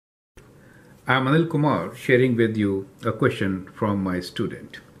I'm Anil Kumar sharing with you a question from my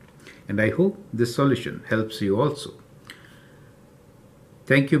student, and I hope this solution helps you also.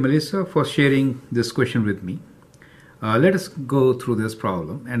 Thank you, Melissa, for sharing this question with me. Let us go through this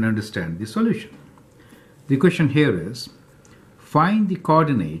problem and understand the solution. The question here is, find the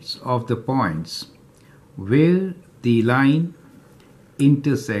coordinates of the points where the line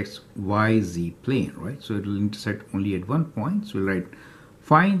intersects YZ plane, right? So it will intersect only at one point. So we'll write,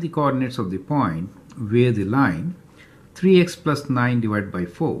 find the coordinates of the point where the line 3x plus 9 divided by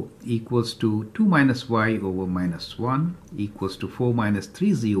 4 equals to 2 minus y over minus 1 equals to 4 minus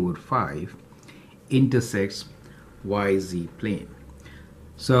 3z over 5 intersects YZ plane.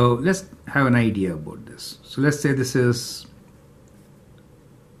 So let's have an idea about this. So let's say this is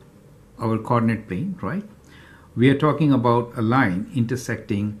our coordinate plane, right? We are talking about a line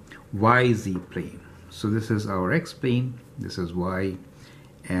intersecting YZ plane. So this is our x plane, this is y,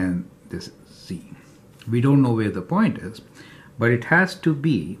 and this is z. We don't know where the point is, but it has to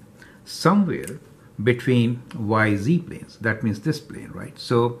be somewhere between YZ planes. That means this plane, right?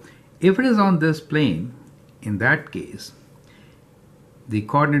 So if it is on this plane, in that case, the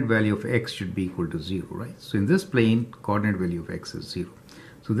coordinate value of x should be equal to 0, right? So in this plane, coordinate value of x is 0.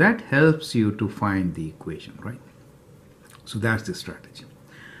 So that helps you to find the equation, right? So that's the strategy.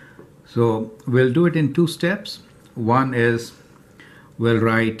 So we'll do it in two steps. One is we'll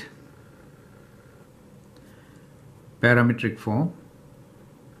write parametric form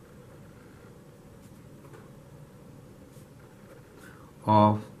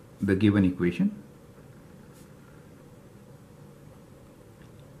of the given equation.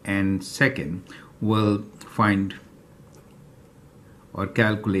 And second, we'll find or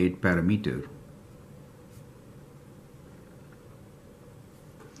calculate parameter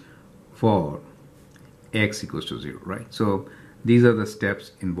for x equals to 0, right? So these are the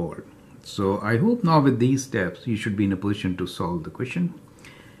steps involved. So I hope now with these steps you should be in a position to solve the question.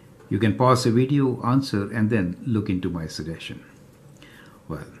 You can pause the video, answer, and then look into my suggestion.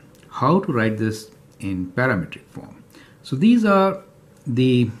 Well, how to write this in parametric form? So these are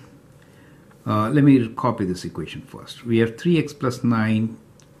the let me copy this equation first. We have 3x plus 9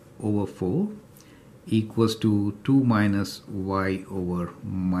 over 4 equals to 2 minus y over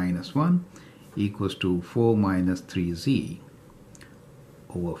minus 1 equals to 4 minus 3z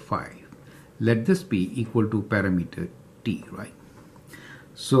over 5. Let this be equal to parameter t, right?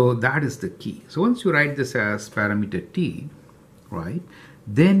 So that is the key. So once you write this as parameter t, right,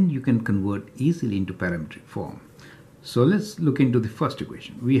 then you can convert easily into parametric form. So let's look into the first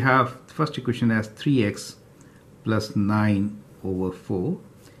equation. We have the first equation as 3x plus 9 over 4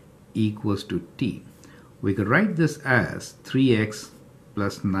 equals to t. We could write this as 3x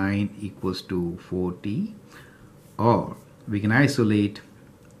plus 9 equals to 4t, or we can isolate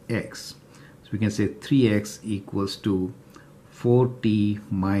x. So we can say 3x equals to 4t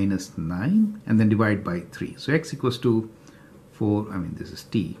minus 9 and then divide by 3. So x equals to 4, this is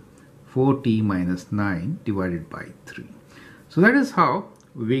t, 4t minus 9 divided by 3. So that is how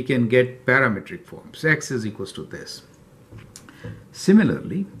we can get parametric forms. X is equals to this.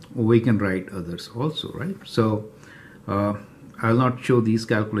 Similarly, we can write others also, right? So I'll not show these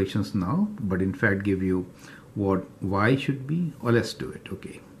calculations now, but in fact give you what y should be. Or let's do it,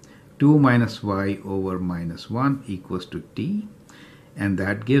 okay. 2 minus y over minus 1 equals to t, and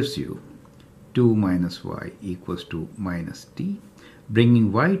that gives you 2 minus y equals to minus t.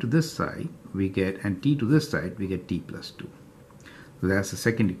 Bringing y to this side, we get, and t to this side, we get t plus 2. So that's the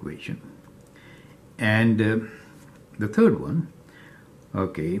second equation. And the third one,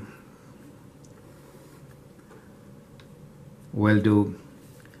 okay, we'll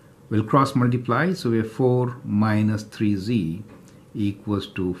cross multiply. So we have 4 minus 3z equals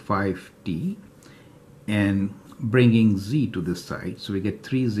to 5t, and bringing z to this side, so we get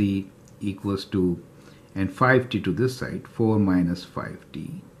 3z equals to, and 5t to this side, 4 minus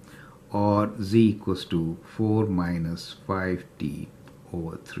 5t, or z equals to 4 minus 5t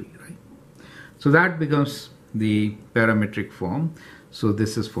over 3, right? So that becomes the parametric form. So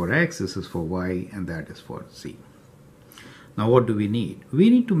this is for x, this is for y, and that is for z. Now what do we need? We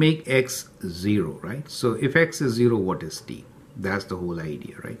need to make x 0, right? So if x is 0, what is t? That's the whole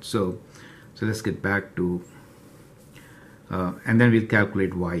idea, right? So let's get back to, and then we'll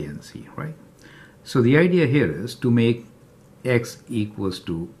calculate y and z, right? So the idea here is to make x equals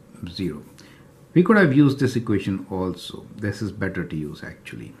to 0. We could have used this equation also. This is better to use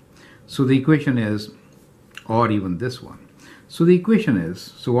actually. So the equation is, or even this one. So the equation is,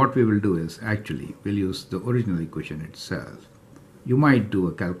 so what we will do is actually we'll use the original equation itself. You might do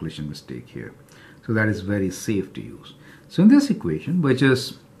a calculation mistake here. So that is very safe to use. So in this equation, which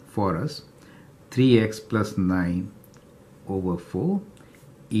is for us 3x plus 9 over 4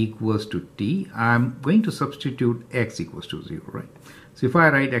 equals to t. I'm going to substitute x equals to 0, right? So if I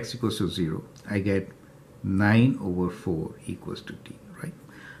write x equals to 0, I get 9 over 4 equals to t, right?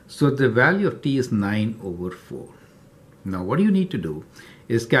 So the value of t is 9 over 4. Now what you need to do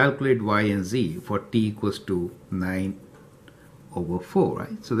is calculate y and z for t equals to 9 over 4,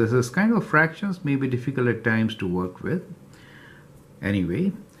 right? So this is kind of fractions, may be difficult at times to work with.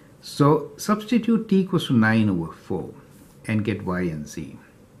 Anyway, so substitute t equals to 9 over 4 and get y and z.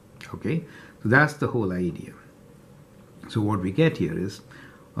 Okay, so that's the whole idea. So what we get here is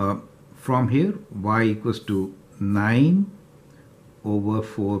from here y equals to 9 over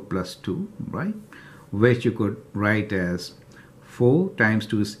 4 plus 2, right? Which you could write as 4 times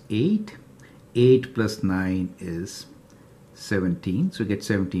 2 is 8. 8 plus 9 is 17. So you get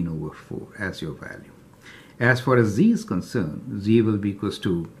 17 over 4 as your value. As far as z is concerned, z will be equals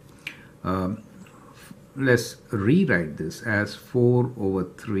to, let's rewrite this as 4 over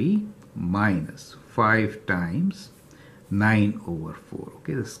 3 minus 5 times 9 over 4.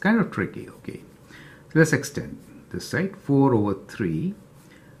 Okay, this is kind of tricky. Okay, so let's extend this side. 4 over 3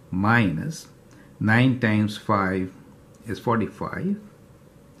 minus 9 times 5 is 45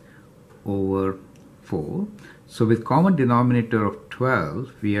 over 4. So with common denominator of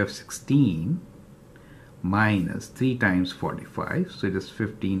 12, we have 16 minus 3 times 45. So it is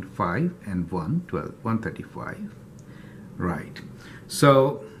 15, 5 and 1, 12, 135. Right.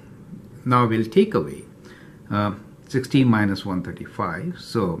 So now we'll take away 16 minus 135.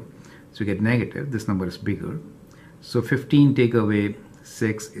 So we get negative. This number is bigger. So 15 take away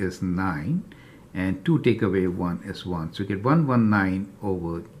 6 is 9. And 2 take away 1 is 1. So we get 119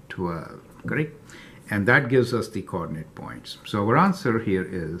 over 12. Correct? And that gives us the coordinate points. So our answer here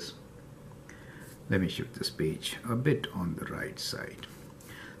is, let me shift this page a bit on the right side.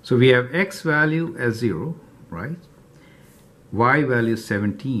 So we have x value as 0, right? Y value is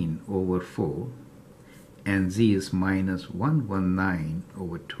 17 over 4. And z is minus 119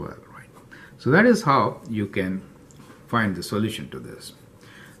 over 12, right? So that is how you can find the solution to this.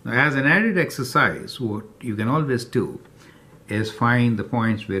 Now, as an added exercise, what you can always do is find the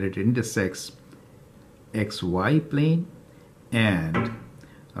points where it intersects xy plane and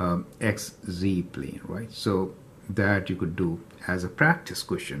xz plane, right? So that you could do as a practice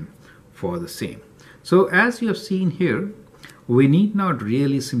question for the same. So as you have seen here, we need not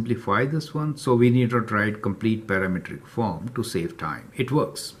really simplify this one, so we need not write complete parametric form to save time. It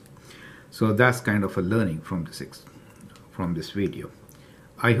works. So that's kind of a learning from this video.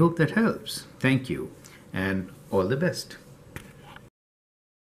 I hope that helps. Thank you and all the best.